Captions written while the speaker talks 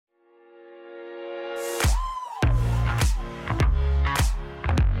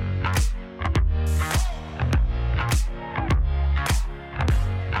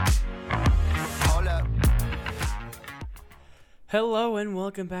Hello and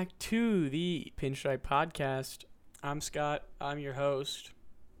welcome back to the Pinstripe Podcast. I'm Scott. I'm your host.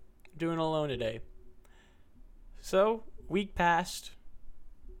 Doing it alone today. So, week passed.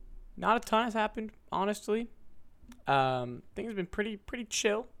 Not a ton has happened, honestly. Things have been pretty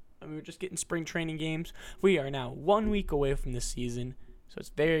chill. We were just getting spring training games. We are now 1 week away from the season, so it's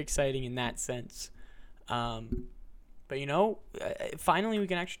very exciting in that sense. But finally we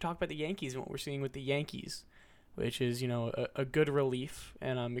can actually talk about the Yankees and what we're seeing with the Yankees, which is, a good relief,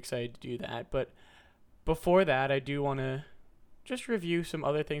 and I'm excited to do that. But before that, I do want to just review some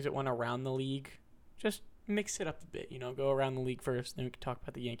other things that went around the league. Just mix it up a bit, go around the league first, then we can talk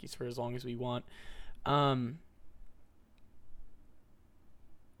about the Yankees for as long as we want.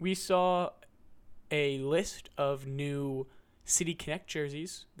 We saw a list of new City Connect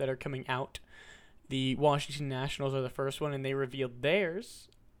jerseys that are coming out. The Washington Nationals are the first one, and they revealed theirs.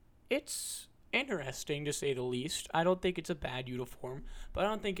 It's interesting, to say the least. I don't think it's a bad uniform, but I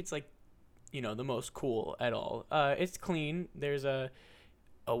don't think it's the most cool at all. It's clean. There's a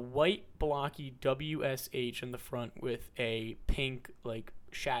white blocky WSH in the front with a pink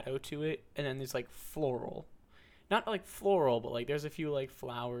shadow to it, and then there's floral. Not floral, but there's a few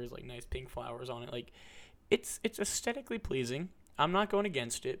flowers, nice pink flowers on it. It's aesthetically pleasing. I'm not going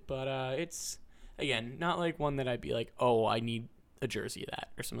against it, but it's again not one that I'd be oh, I need a jersey of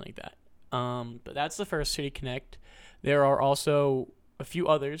that or something like that. But that's the first City Connect. There are also a few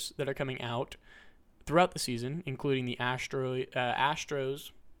others that are coming out throughout the season, including the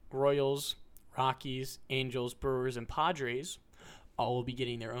Astros, Royals, Rockies, Angels, Brewers, and Padres. All will be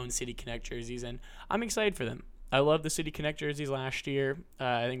getting their own City Connect jerseys, and I'm excited for them. I love the City Connect jerseys last year.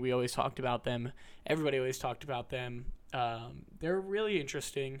 I think we always talked about them. Everybody always talked about them. They're really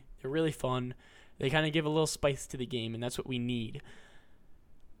interesting. They're really fun. They kind of give a little spice to the game, and that's what we need.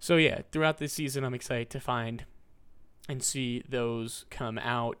 So yeah, throughout this season, I'm excited to find and see those come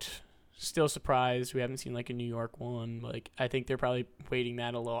out. Still surprised we haven't seen a New York one. I think they're probably waiting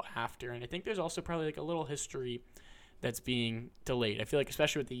that a little after, and I think there's also probably a little history that's being delayed. I feel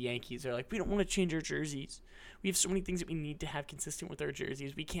especially with the Yankees, they're we don't want to change our jerseys. We have so many things that we need to have consistent with our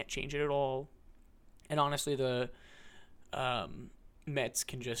jerseys. We can't change it at all. And honestly, the Mets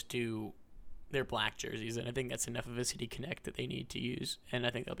can just do their black jerseys, and I think that's enough of a City Connect that they need to use, and I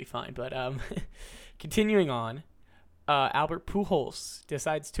think they'll be fine. But continuing on, Albert Pujols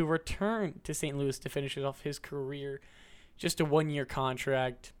decides to return to St. Louis to finish off his career. Just a 1-year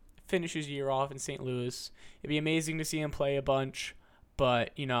contract, finishes year off in St. Louis. It'd be amazing to see him play a bunch,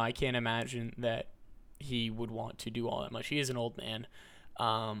 but I can't imagine that he would want to do all that much. He is an old man,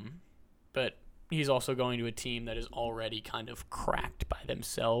 but he's also going to a team that is already kind of cracked by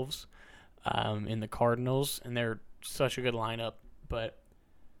themselves. In the Cardinals, and they're such a good lineup, but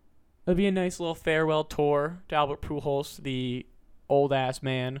it'll be a nice little farewell tour to Albert Pujols, the old-ass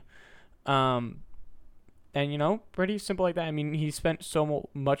man, and, pretty simple like that. I mean, he spent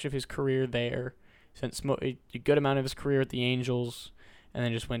so much of his career there, spent a good amount of his career at the Angels, and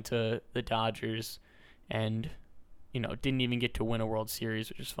then just went to the Dodgers, and, didn't even get to win a World Series,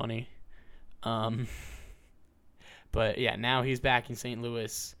 which is funny. But, yeah, now he's back in St.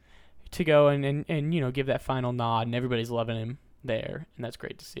 Louis to go and give that final nod, and everybody's loving him there, and that's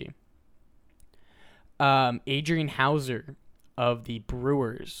great to see. Adrian Hauser of the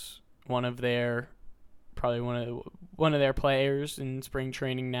Brewers, one of their players in spring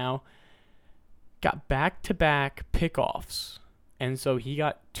training now, got back-to-back pickoffs, and so he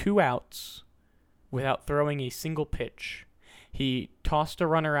got 2 outs without throwing a single pitch. He tossed a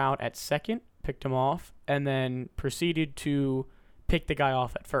runner out at second, picked him off, and then proceeded to pick the guy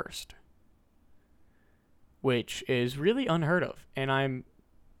off at first, which is really unheard of. And I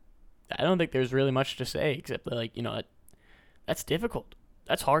don't think there's really much to say except that, that's difficult.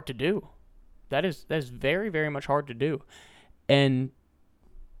 That's hard to do. That is very, very much hard to do. And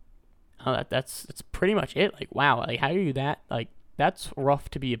that's pretty much it. Wow, how do you do that? That's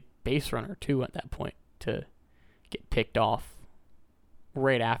rough to be a base runner too at that point, to get picked off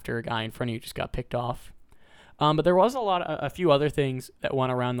right after a guy in front of you just got picked off. But there was a few other things that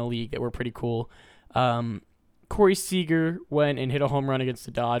went around the league that were pretty cool. Corey Seager went and hit a home run against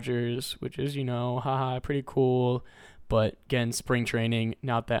the Dodgers, which is, pretty cool. But again, spring training,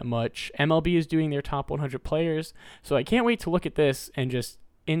 not that much. MLB is doing their top 100 players, so I can't wait to look at this and just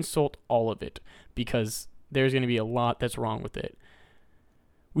insult all of it, because there's going to be a lot that's wrong with it.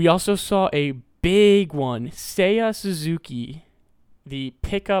 We also saw a big one. Seiya Suzuki, the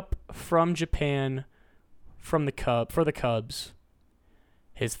pickup from Japan for the Cubs.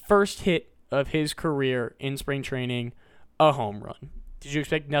 His first hit of his career in spring training, a home run. Did you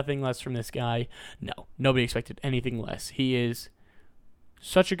expect nothing less from this guy? No, nobody expected anything less. He is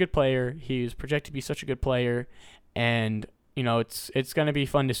such a good player. He's projected to be such a good player, and it's going to be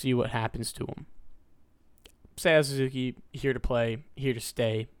fun to see what happens to him. Seiya Suzuki, here to play, here to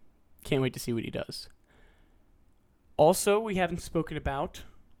stay. Can't wait to see what he does. Also, we haven't spoken about,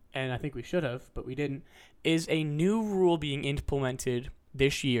 and I think we should have, but we didn't, is a new rule being implemented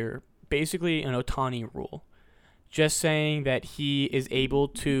this year, basically an Ohtani rule. Just saying that he is able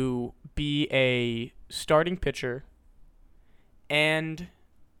to be a starting pitcher, and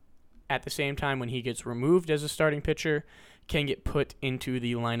at the same time, when he gets removed as a starting pitcher, can get put into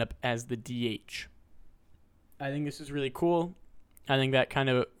the lineup as the DH. I think this is really cool. I think that kind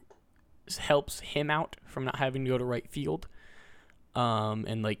of helps him out from not having to go to right field.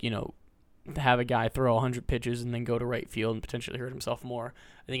 And have a guy throw 100 pitches and then go to right field and potentially hurt himself more.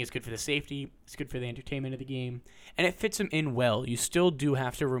 I think it's good for the safety. It's good for the entertainment of the game. And it fits him in well. You still do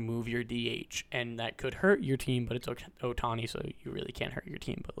have to remove your DH, and that could hurt your team, but it's Ohtani, so you really can't hurt your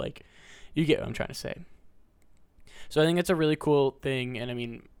team. But, you get what I'm trying to say. So I think it's a really cool thing,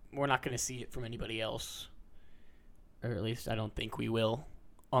 and, we're not going to see it from anybody else. Or at least I don't think we will,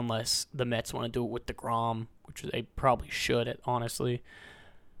 unless the Mets want to do it with DeGrom, which they probably should, honestly.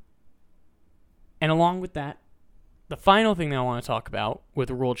 And along with that, the final thing that I want to talk about with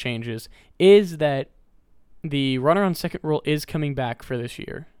the rule changes is that the runner on second rule is coming back for this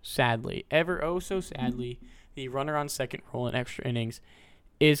year. Sadly, so sadly, the runner on second rule in extra innings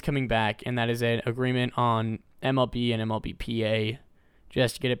is coming back, and that is an agreement on MLB and MLBPA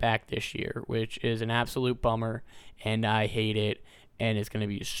just to get it back this year, which is an absolute bummer, and I hate it, and it's going to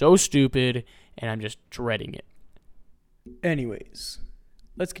be so stupid, and I'm just dreading it. Anyways,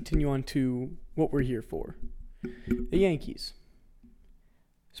 let's continue on to what we're here for. The Yankees.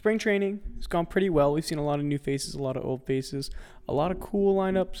 Spring training has gone pretty well. We've seen a lot of new faces, a lot of old faces, a lot of cool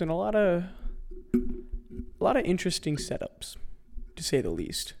lineups, and a lot of interesting setups, to say the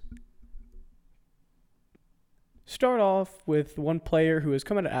least. Start off with one player who has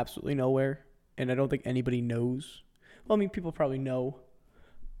come out of absolutely nowhere, and I don't think anybody knows. Well, people probably know,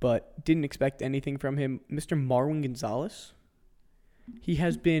 but didn't expect anything from him. Mr. Marwin Gonzalez. He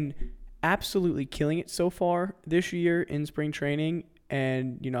has been absolutely killing it so far this year in spring training,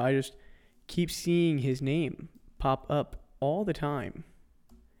 and, I just keep seeing his name pop up all the time.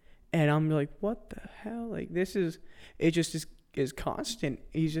 And I'm like, what the hell? It just is constant.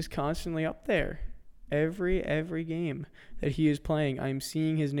 He's just constantly up there. Every game that he is playing, I'm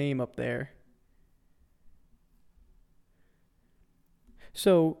seeing his name up there.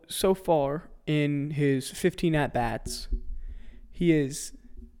 So far in his 15 at-bats, he is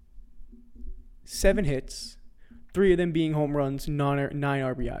 7 hits, 3 of them being home runs, 9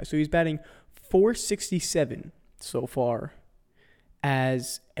 RBI. So he's batting .467 so far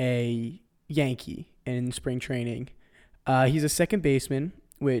as a Yankee in spring training. He's a second baseman,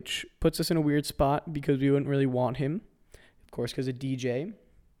 which puts us in a weird spot because we wouldn't really want him, of course, because of DJ.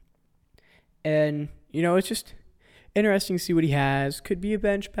 And, it's just interesting to see what he has. Could be a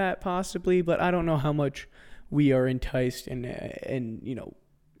bench bat, possibly, but I don't know how much we are enticed and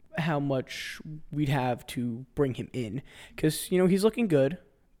how much we'd have to bring him in. Because, he's looking good,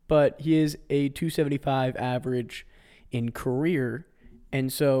 but he is a .275 average in career,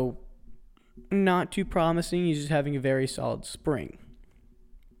 and so not too promising. He's just having a very solid spring.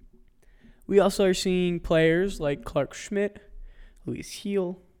 We also are seeing players like Clark Schmidt, Luis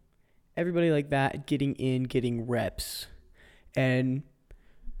Gil, everybody like that getting reps. And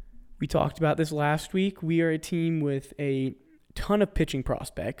we talked about this last week. We are a team with a ton of pitching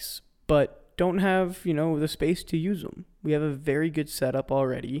prospects, but don't have, the space to use them. We have a very good setup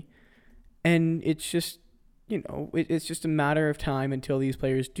already, and it's just, it's just a matter of time until these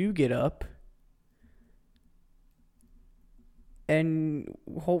players do get up. And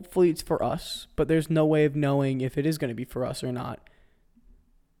hopefully it's for us, but there's no way of knowing if it is going to be for us or not.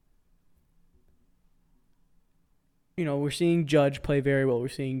 We're seeing Judge play very well. We're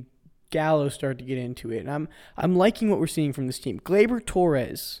seeing Gallo start to get into it. And I'm liking what we're seeing from this team. Gleyber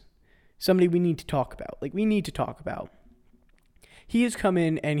Torres, somebody we need to talk about. He has come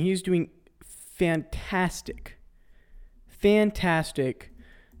in and he's doing fantastic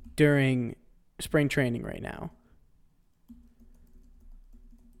during spring training right now.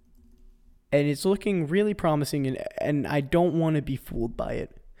 And it's looking really promising, and I don't want to be fooled by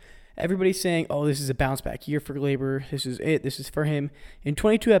it. Everybody's saying, oh, this is a bounce back year for Gleyber. This is it. This is for him. In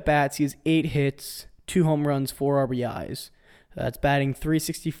 22 at-bats, he has 8 hits, 2 home runs, 4 RBIs. That's batting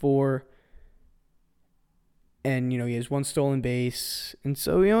 .364. And, he has 1 stolen base. And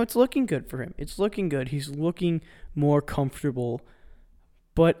so, it's looking good for him. It's looking good. He's looking more comfortable.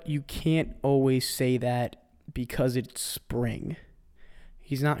 But you can't always say that because it's spring.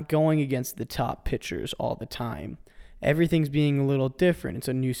 He's not going against the top pitchers all the time. Everything's being a little different. It's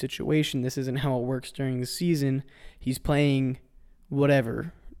a new situation. This isn't how it works during the season. He's playing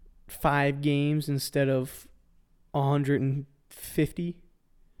 5 games instead of 150.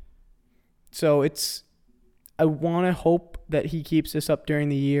 So I want to hope that he keeps this up during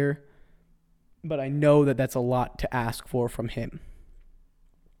the year, but I know that that's a lot to ask for from him.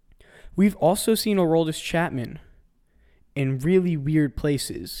 We've also seen Aroldis Chapman in really weird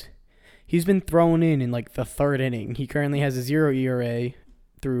places. He's been thrown in like the 3rd inning. He currently has a 0 ERA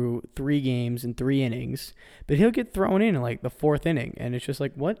through 3 games and 3 innings, but he'll get thrown in like the 4th inning, and it's just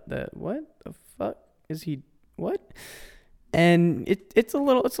like, what the fuck is he? What? And it's a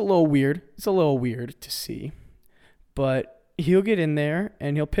little weird. It's a little weird to see, but he'll get in there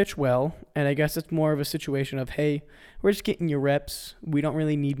and he'll pitch well. And I guess it's more of a situation of, hey, we're just getting your reps. We don't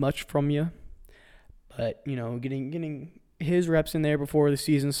really need much from you, but getting his reps in there before the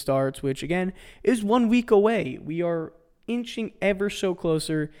season starts, which again is 1 week away. We are inching ever so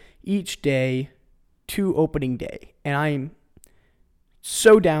closer each day to opening day, and I'm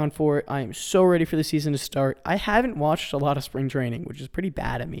so down for it. I am so ready for the season to start. I haven't watched a lot of spring training, which is pretty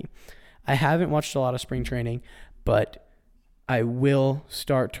bad of me. I haven't watched a lot of spring training, but I will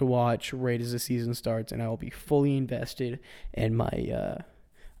start to watch right as the season starts, and I will be fully invested. And my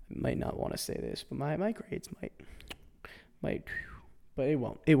might not want to say this, but my grades might, but it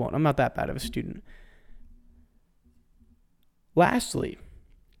won't. It won't. I'm not that bad of a student. Lastly,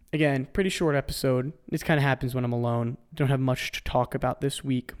 again, pretty short episode. This kind of happens when I'm alone. Don't have much to talk about this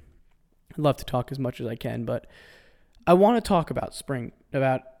week. I'd love to talk as much as I can, but I want to talk about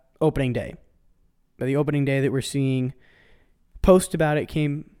about opening day. But the opening day that we're seeing, post about it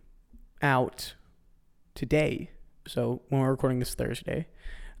came out today. So when we're recording this Thursday,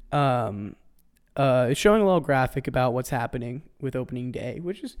 it's showing a little graphic about what's happening with opening day, it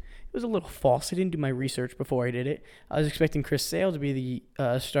was a little false. I didn't do my research before I did it. I was expecting Chris Sale to be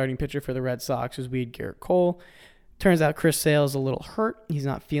the starting pitcher for the Red Sox as we had Garrett Cole. Turns out Chris Sale is a little hurt. He's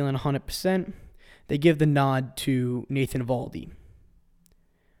not feeling 100%. They give the nod to Nathan Eovaldi.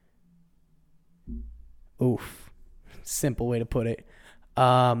 Oof. Simple way to put it.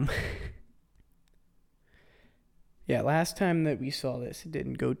 Yeah, last time that we saw this, it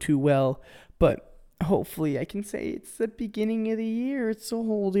didn't go too well, but hopefully I can say it's the beginning of the year. It's a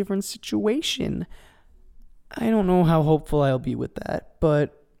whole different situation. I don't know how hopeful I'll be with that,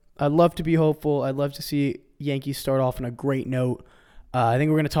 but I'd love to be hopeful. I'd love to see Yankees start off on a great note. I think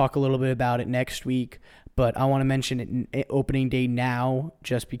we're going to talk a little bit about it next week, but I want to mention it in opening day now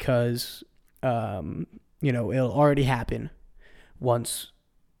just because, it'll already happen once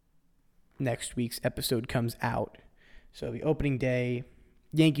next week's episode comes out. So the opening day,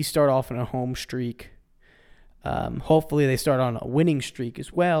 Yankees start off on a home streak. Hopefully they start on a winning streak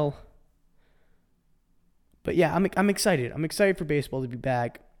as well. But yeah, I'm excited. I'm excited for baseball to be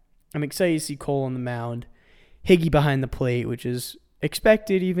back. I'm excited to see Cole on the mound, Higgy behind the plate, which is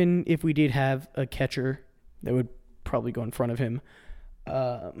expected even if we did have a catcher that would probably go in front of him.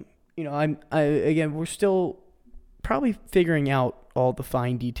 We're still probably figuring out all the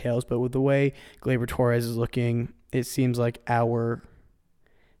fine details, but with the way Gleyber Torres is looking, it seems like our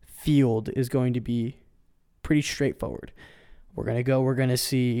field is going to be pretty straightforward. We're going to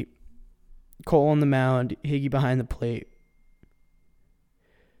see Cole on the mound, Higgy behind the plate,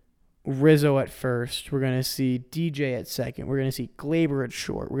 Rizzo at first. We're going to see DJ at second. We're going to see Gleyber at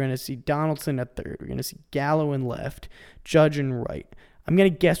short. We're going to see Donaldson at third. We're going to see Gallo in left, Judge in right. I'm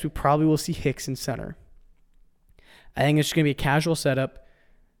going to guess we probably will see Hicks in center. I think it's just going to be a casual setup.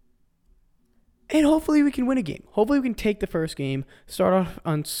 And hopefully we can win a game. Hopefully we can take the first game, start off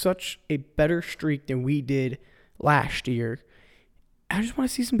on such a better streak than we did last year. I just want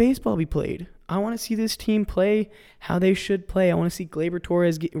to see some baseball be played. I want to see this team play how they should play. I want to see Gleyber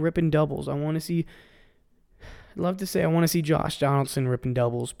Torres ripping doubles. I want to see Josh Donaldson ripping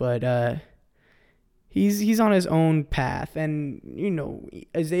doubles, but he's on his own path. And,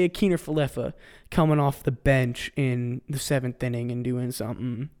 Isaiah Keener-Falefa coming off the bench in the 7th inning and doing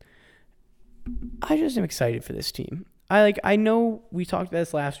something. I just am excited for this team. I know we talked about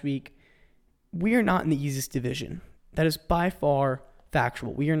this last week. We are not in the easiest division. That is by far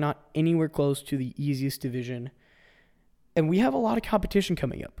factual. We are not anywhere close to the easiest division. And we have a lot of competition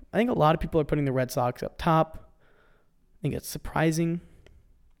coming up. I think a lot of people are putting the Red Sox up top. I think it's surprising.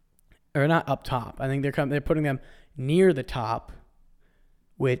 Or not up top. I think they're putting them near the top,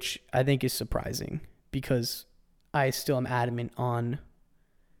 which I think is surprising because I still am adamant on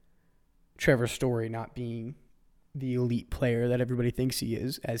Trevor Story not being the elite player that everybody thinks he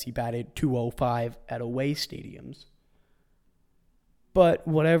is, as he batted .205 at away stadiums. But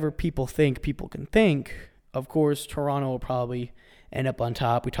whatever people think people can think, of course, Toronto will probably end up on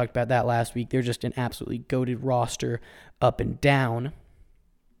top. We talked about that last week. They're just an absolutely goated roster up and down.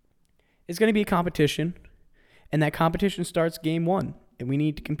 It's going to be a competition, and that competition starts game one, and we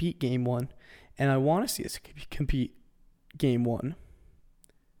need to compete game one, and I want to see us compete game one.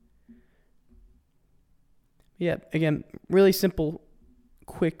 Yeah, again, really simple,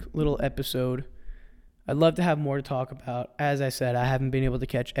 quick little episode. I'd love to have more to talk about. As I said, I haven't been able to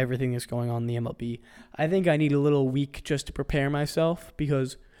catch everything that's going on in the MLB. I think I need a little week just to prepare myself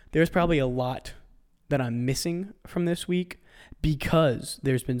because there's probably a lot that I'm missing from this week because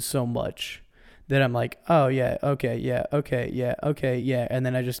there's been so much that I'm like, oh, yeah, okay, yeah, okay, yeah, okay, yeah. And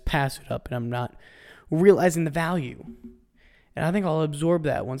then I just pass it up and I'm not realizing the value. And I think I'll absorb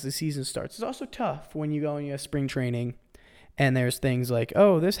that once the season starts. It's also tough when you go and you have spring training and there's things like,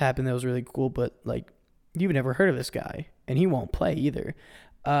 oh, this happened that was really cool, but like you've never heard of this guy and he won't play either.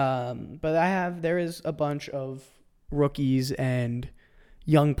 But there is a bunch of rookies and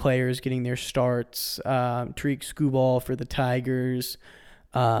young players getting their starts. Tariq Skubal for the Tigers.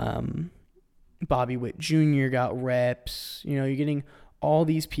 Bobby Witt Jr. got reps. You know, you're getting all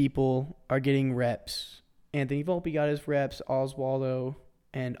these people are getting reps. Anthony Volpe got his reps. Oswaldo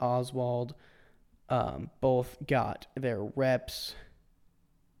and Oswald both got their reps.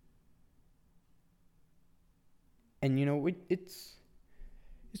 And, you know, it's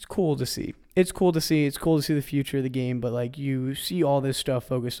cool to see. It's cool to see. It's cool to see the future of the game. But, like, you see all this stuff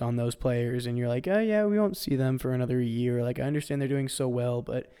focused on those players. And you're like, oh, yeah, we won't see them for another year. Like, I understand they're doing so well.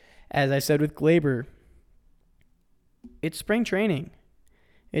 But as I said with Glaber, it's spring training.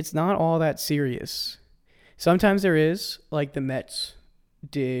 It's not all that serious. Sometimes there is, like the Mets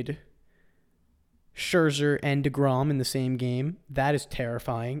did Scherzer and DeGrom in the same game. That is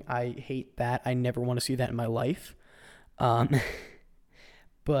terrifying. I hate that. I never want to see that in my life.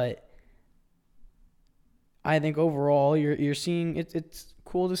 But I think overall you're seeing it's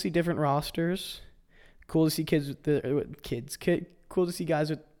cool to see different rosters. Cool to see cool to see guys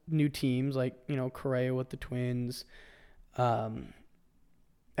with new teams like, you know, Correa with the Twins.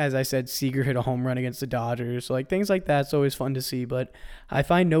 As I said, Seager hit a home run against the Dodgers. So, like, things like that's always fun to see, but I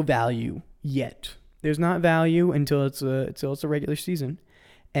find no value yet. There's not value until it's a regular season.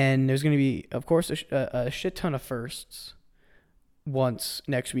 And there's going to be, of course, a shit ton of firsts once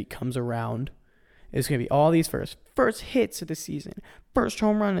next week comes around. It's going to be all these first hits of the season, first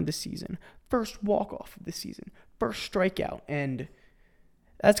home run of the season, first walk-off of the season, first strikeout. And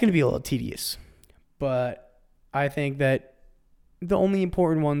that's going to be a little tedious. But I think that the only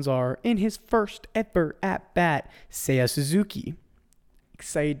important ones are in his first ever at-bat, Seiya Suzuki.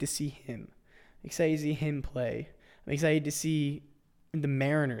 Excited to see him. Excited to see him play. I'm excited to see the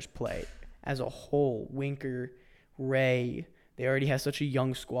Mariners play as a whole. Winker, Ray. They already have such a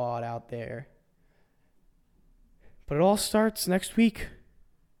young squad out there. But it all starts next week.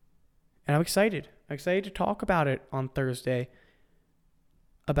 And I'm excited. I'm excited to talk about it on Thursday.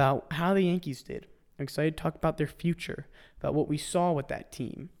 About how the Yankees did. I'm excited to talk about their future, about what we saw with that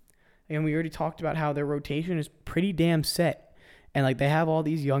team. And we already talked about how their rotation is pretty damn set. And, like, they have all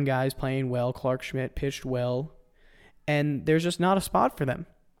these young guys playing well. Clark Schmidt pitched well. And there's just not a spot for them.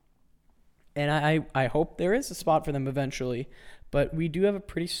 And I hope there is a spot for them eventually. But we do have a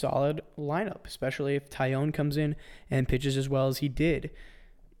pretty solid lineup, especially if Taillon comes in and pitches as well as he did.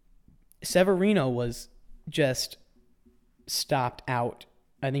 Severino was just stopped out.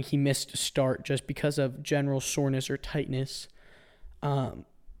 I think he missed a start just because of general soreness or tightness,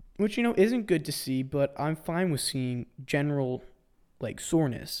 which, you know, isn't good to see, but I'm fine with seeing general, like,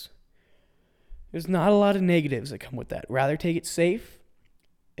 soreness. There's not a lot of negatives that come with that. Rather take it safe.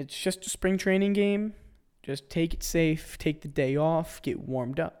 It's just a spring training game. Just take it safe, take the day off, get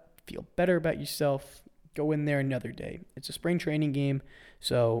warmed up, feel better about yourself, go in there another day. It's a spring training game,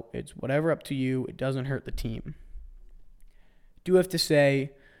 so it's whatever up to you. It doesn't hurt the team. Do have to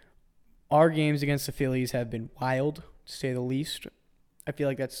say, our games against the Phillies have been wild, to say the least. I feel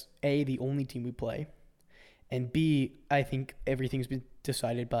like that's, A, the only team we play, and B, I think everything's been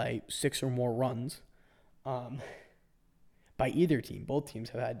decided by 6 or more runs by either team. Both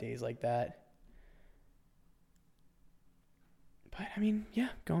teams have had days like that. But, I mean, yeah,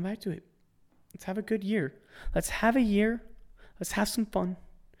 going back to it. Let's have a good year. Let's have a year. Let's have some fun.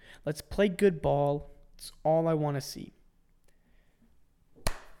 Let's play good ball. It's all I want to see.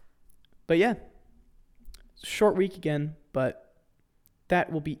 But yeah, it's a short week again, but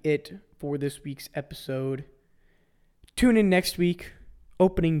that will be it for this week's episode. Tune in next week,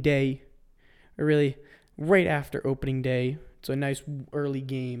 opening day, or really right after opening day. It's a nice early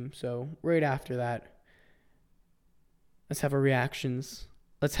game, so right after that, Let's have our reactions.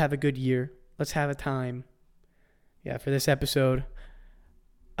 Let's have a good year. Let's have a time. Yeah, for this episode,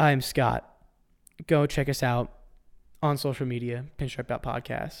 I'm Scott. Go check us out on social media,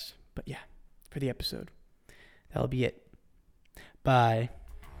 pinstripe.podcast. But yeah, for the episode, that'll be it. Bye.